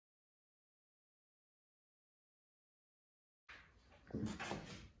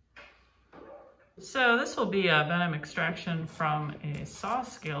So this will be a venom extraction from a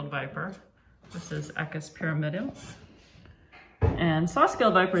saw-scaled viper. This is Echis pyramidum. And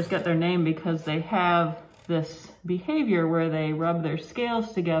saw-scaled vipers get their name because they have this behavior where they rub their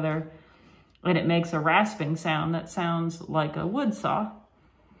scales together and it makes a rasping sound that sounds like a wood saw.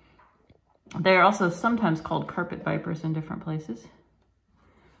 They are also sometimes called carpet vipers in different places.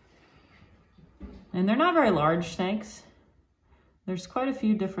 And they're not very large snakes. There's quite a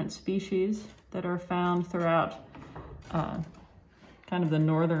few different species that are found throughout kind of the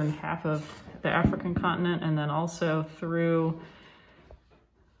northern half of the African continent, and then also through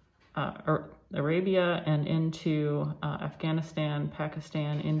Arabia and into Afghanistan,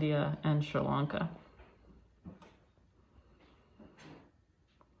 Pakistan, India, and Sri Lanka.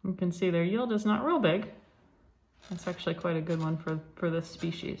 You can see their yield is not real big. That's actually quite a good one for this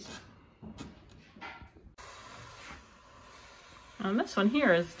species. And this one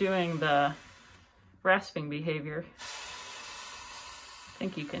here is doing the rasping behavior. I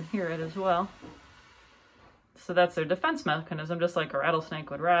think you can hear it as well. So that's their defense mechanism, just like a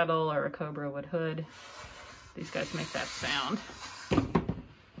rattlesnake would rattle or a cobra would hood. These guys make that sound. And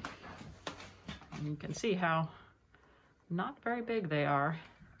you can see how not very big they are.